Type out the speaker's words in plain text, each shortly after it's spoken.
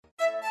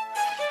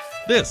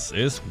This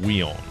is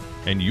WION,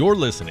 and you're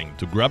listening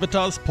to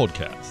Gravitas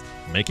podcast,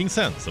 making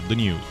sense of the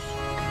news.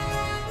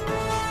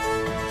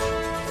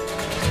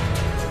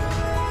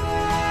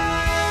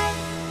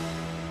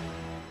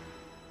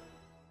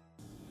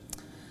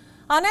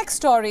 Our next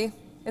story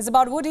is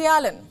about Woody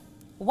Allen,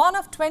 one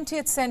of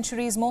 20th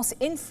century's most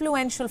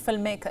influential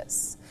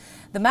filmmakers,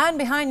 the man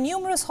behind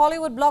numerous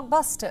Hollywood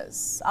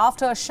blockbusters.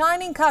 After a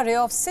shining career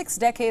of 6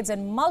 decades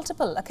and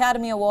multiple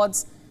Academy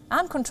Awards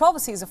and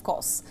controversies, of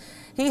course,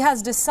 he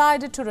has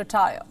decided to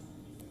retire.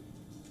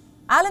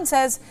 Allen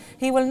says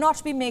he will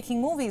not be making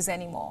movies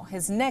anymore.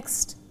 His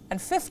next and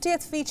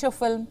 50th feature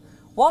film,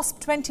 Wasp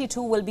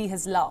 22, will be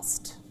his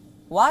last.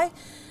 Why?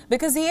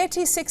 Because the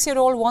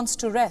 86-year-old wants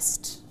to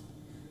rest.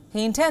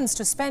 He intends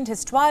to spend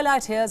his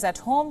twilight years at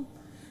home,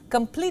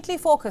 completely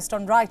focused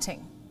on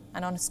writing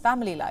and on his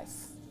family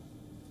life.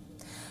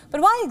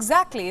 But why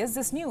exactly is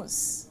this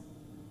news?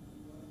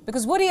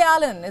 Because Woody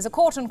Allen is a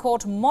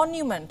quote-unquote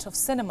monument of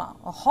cinema,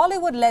 a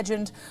Hollywood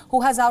legend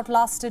who has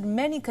outlasted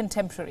many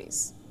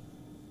contemporaries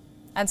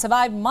and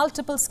survived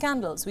multiple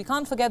scandals. We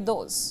can't forget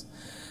those.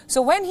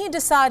 So when he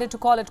decided to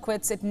call it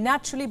quits, it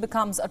naturally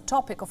becomes a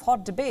topic of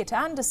hot debate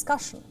and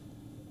discussion,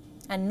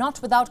 and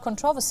not without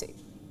controversy.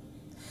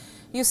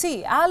 You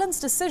see, Allen's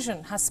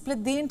decision has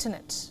split the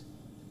internet.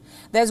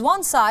 There's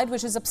one side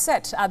which is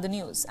upset at the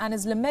news and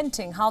is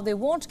lamenting how they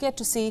won't get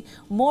to see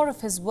more of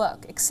his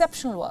work,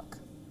 exceptional work.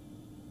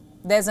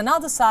 There's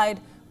another side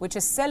which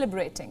is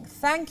celebrating,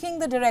 thanking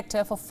the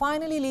director for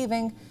finally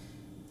leaving.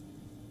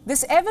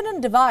 This evident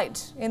divide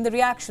in the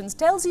reactions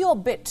tells you a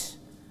bit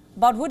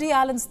about Woody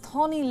Allen's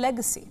thorny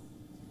legacy.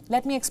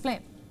 Let me explain.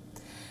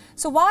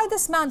 So why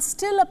this man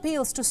still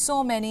appeals to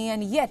so many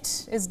and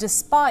yet is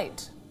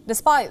despised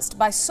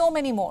by so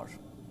many more.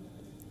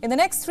 In the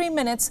next 3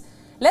 minutes,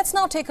 let's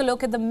now take a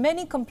look at the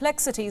many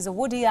complexities of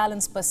Woody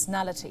Allen's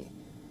personality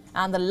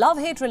and the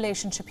love-hate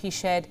relationship he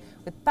shared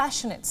with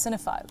passionate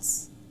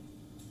cinephiles.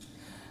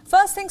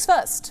 First things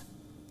first,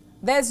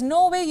 there's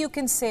no way you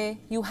can say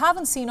you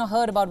haven't seen or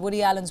heard about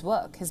Woody Allen's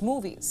work, his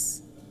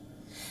movies.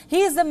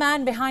 He is the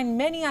man behind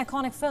many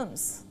iconic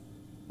films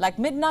like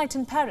Midnight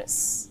in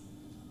Paris,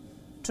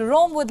 To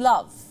Rome with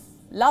Love,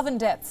 Love and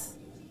Death,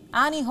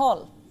 Annie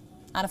Hall,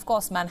 and of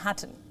course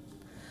Manhattan.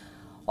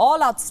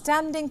 All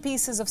outstanding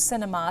pieces of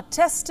cinema,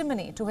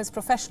 testimony to his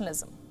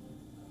professionalism.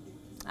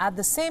 At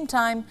the same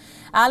time,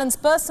 Allen's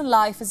personal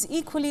life is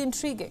equally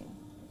intriguing.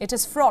 It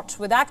is fraught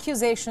with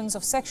accusations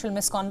of sexual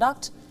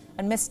misconduct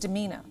and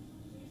misdemeanor.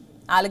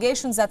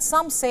 Allegations that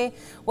some say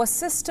were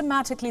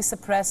systematically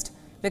suppressed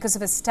because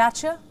of his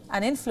stature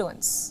and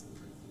influence.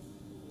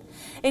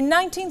 In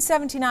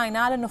 1979,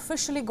 Allen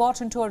officially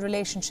got into a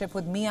relationship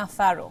with Mia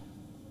Farrow,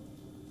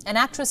 an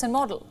actress and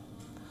model,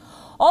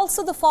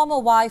 also the former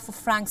wife of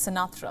Frank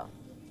Sinatra.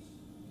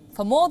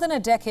 For more than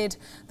a decade,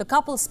 the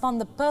couple spun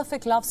the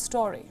perfect love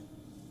story.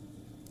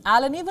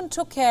 Allen even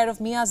took care of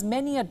Mia's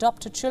many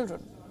adopted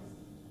children.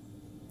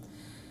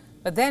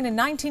 But then in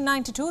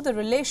 1992, the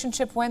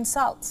relationship went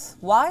south.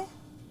 Why?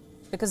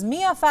 Because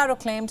Mia Farrow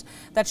claimed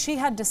that she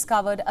had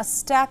discovered a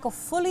stack of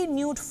fully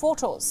nude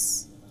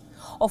photos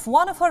of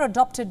one of her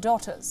adopted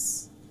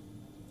daughters,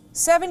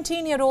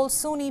 17-year-old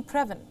Suni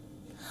Previn,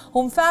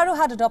 whom Farrow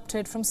had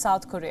adopted from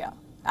South Korea.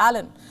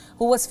 Allen,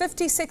 who was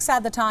 56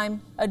 at the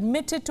time,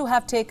 admitted to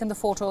have taken the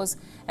photos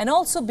and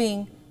also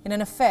being in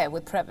an affair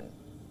with Previn.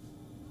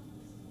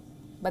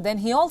 But then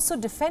he also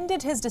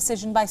defended his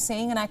decision by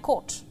saying, and I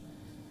quote,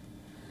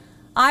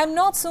 "I am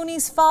not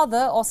Suni's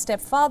father or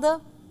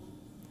stepfather.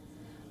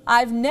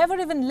 I've never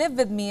even lived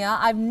with Mia.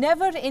 I've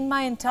never in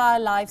my entire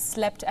life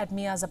slept at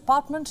Mia's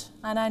apartment,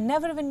 and I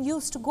never even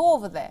used to go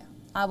over there.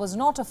 I was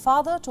not a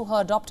father to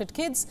her adopted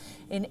kids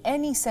in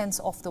any sense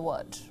of the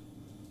word."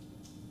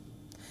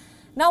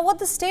 Now, what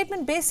the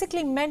statement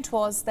basically meant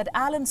was that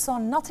Allen saw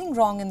nothing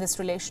wrong in this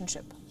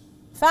relationship.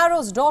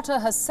 Farrow's daughter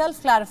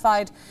herself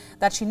clarified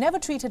that she never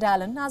treated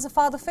Allen as a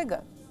father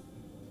figure.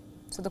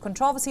 So the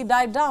controversy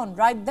died down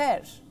right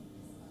there.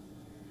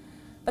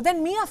 But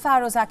then Mia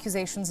Farrow's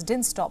accusations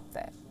didn't stop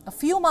there. A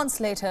few months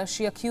later,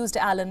 she accused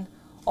Allen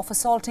of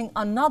assaulting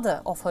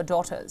another of her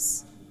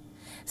daughters,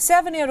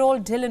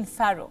 7-year-old Dylan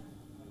Farrow.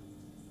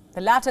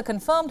 The latter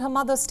confirmed her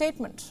mother's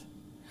statement,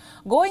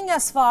 going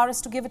as far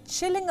as to give a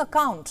chilling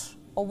account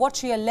of what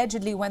she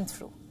allegedly went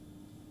through.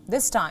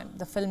 This time,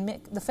 the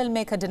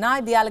filmmaker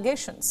denied the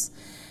allegations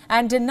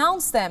and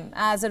denounced them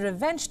as a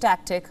revenge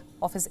tactic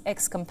of his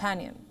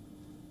ex-companion.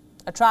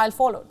 A trial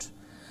followed.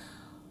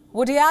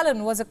 Woody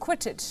Allen was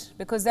acquitted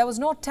because there was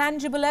no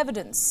tangible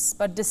evidence,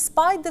 but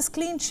despite this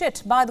clean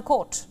chit by the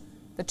court,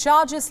 the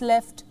charges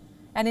left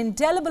an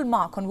indelible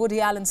mark on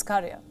Woody Allen's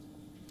career.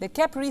 They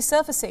kept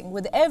resurfacing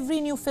with every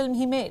new film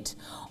he made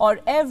or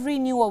every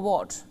new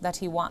award that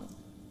he won.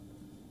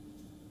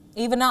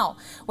 Even now,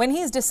 when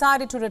he's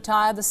decided to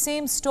retire, the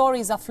same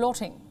stories are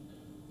floating.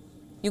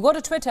 You go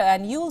to Twitter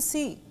and you'll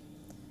see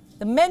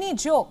the many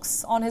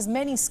jokes on his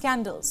many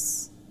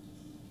scandals,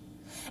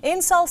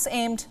 insults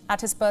aimed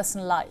at his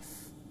personal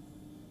life.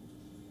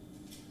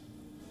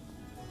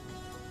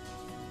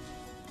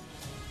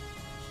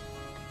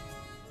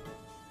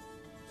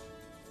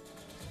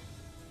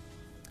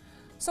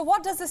 So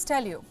what does this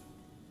tell you?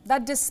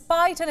 That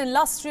despite an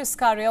illustrious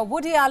career,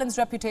 Woody Allen's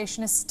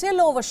reputation is still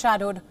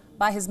overshadowed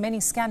by his many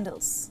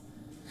scandals.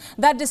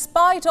 That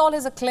despite all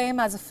his acclaim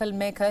as a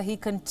filmmaker, he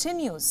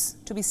continues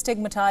to be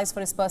stigmatized for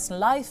his personal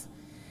life.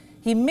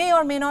 He may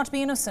or may not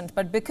be innocent,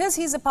 but because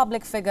he's a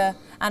public figure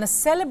and a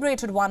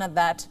celebrated one at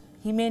that,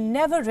 he may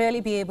never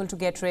really be able to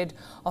get rid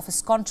of his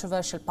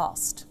controversial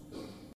past.